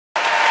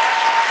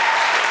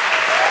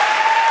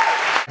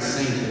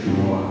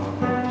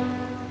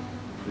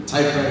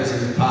typewriters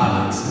in your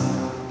pockets.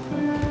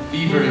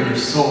 Fever in your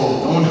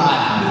soul, don't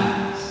hide the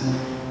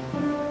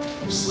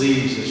madness. Your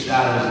sleeves, your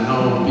shadows,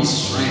 no, be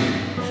strange.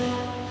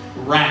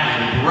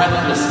 Ragged,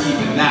 breathless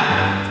even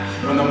now.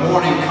 When the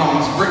morning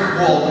comes, brick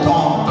wall,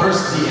 dawn,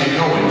 thirsty and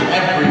going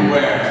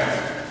everywhere.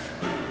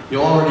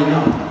 You already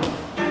know.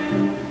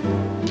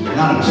 You're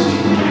not a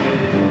machine, kid.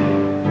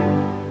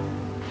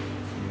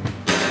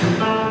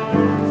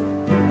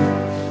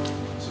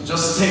 So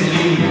just stay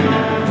lean with your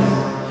memories.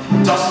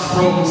 Dust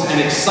roads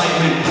and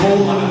excitement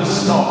roll under the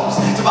stars.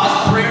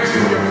 Devise prayers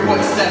from your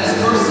footsteps,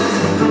 verses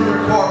from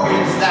your car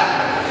wheels that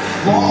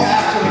way. Long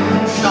after the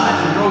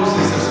moonshine and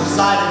roses have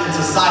subsided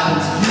into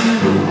silence, you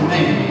will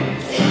remain.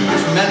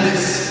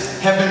 Tremendous,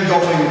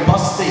 heaven-going,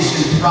 bus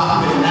station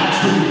prophet,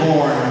 naturally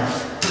born,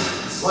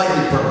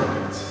 slightly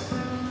perfect.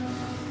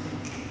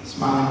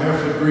 Smiling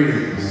barefoot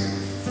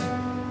greetings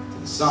to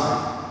the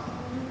sun.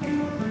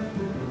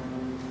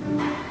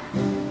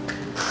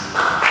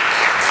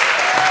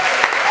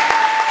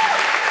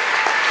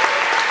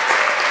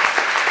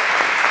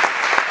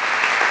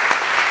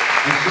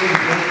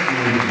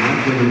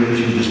 My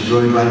generation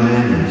destroyed by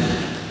madness.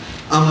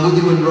 I'm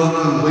with you in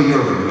rocking where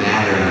you're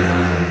madder.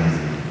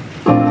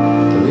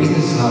 The reason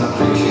it's not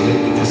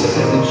appreciated because it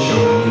hasn't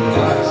shown any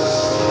guts,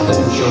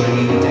 hasn't shown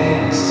any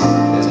dance,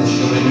 hasn't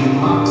shown any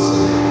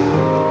moxie.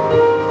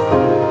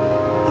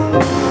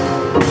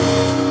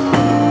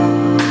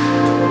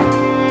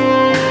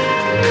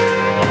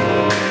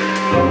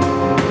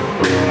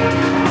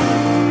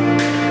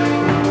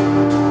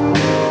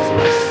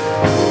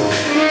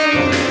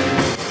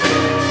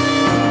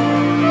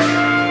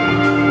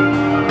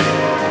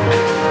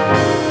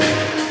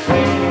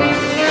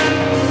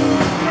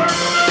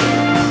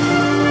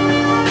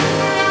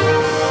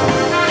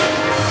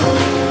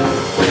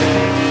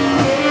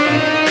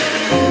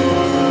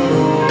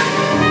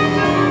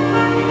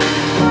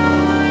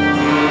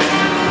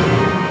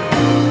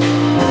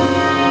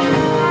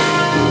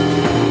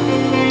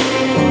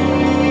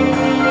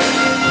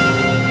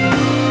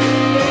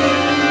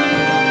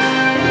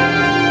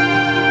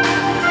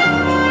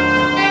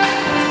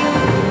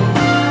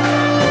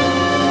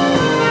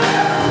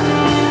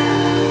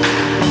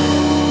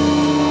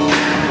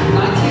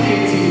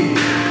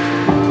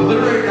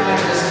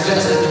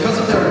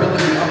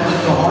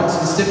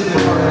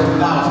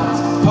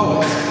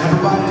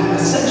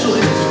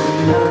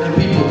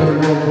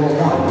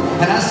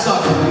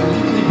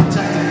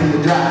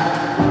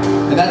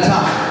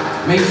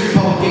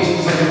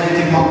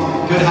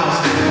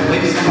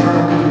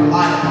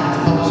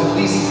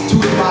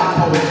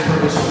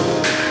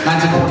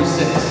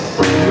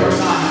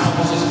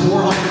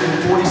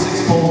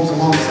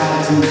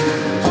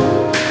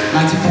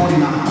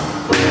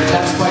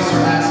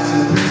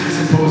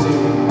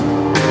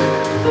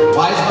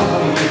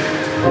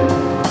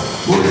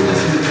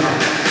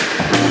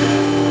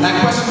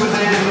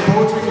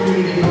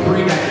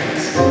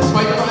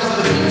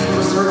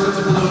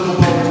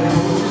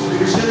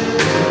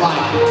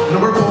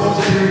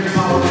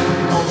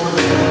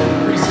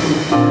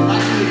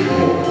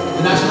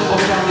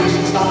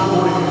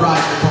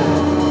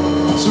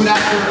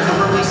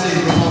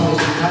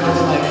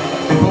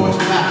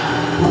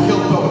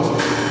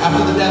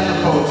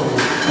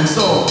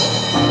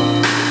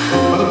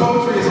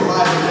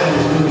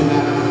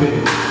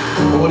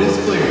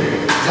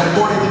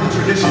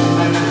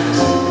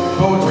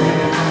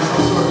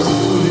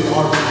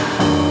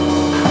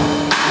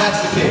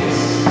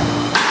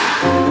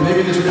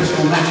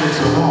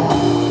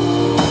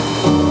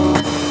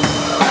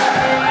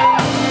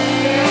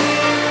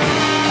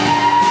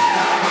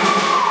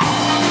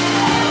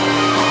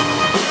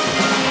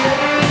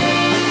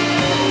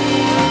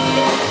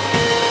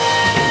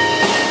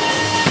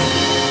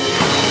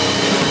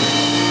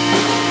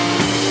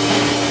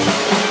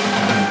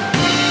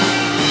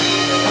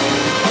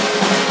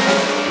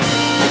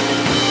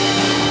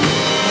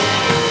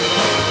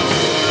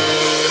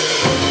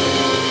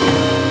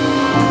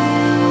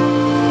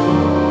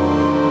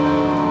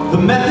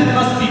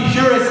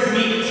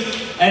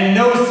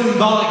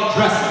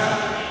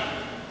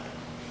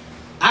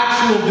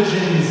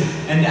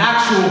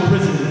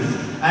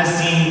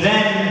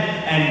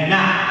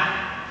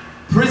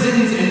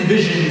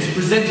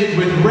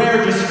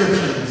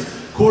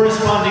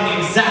 corresponding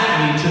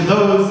exactly to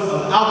those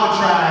of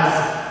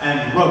Alcatraz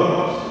and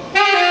Rose.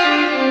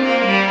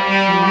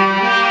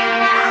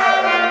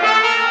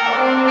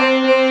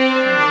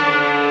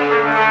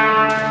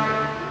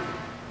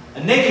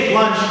 A naked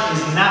lunch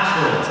is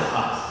natural to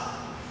us.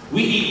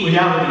 We eat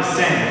reality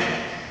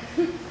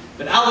sandwiches.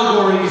 But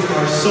allegories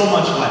are so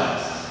much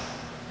less.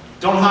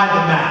 Don't hide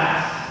the map.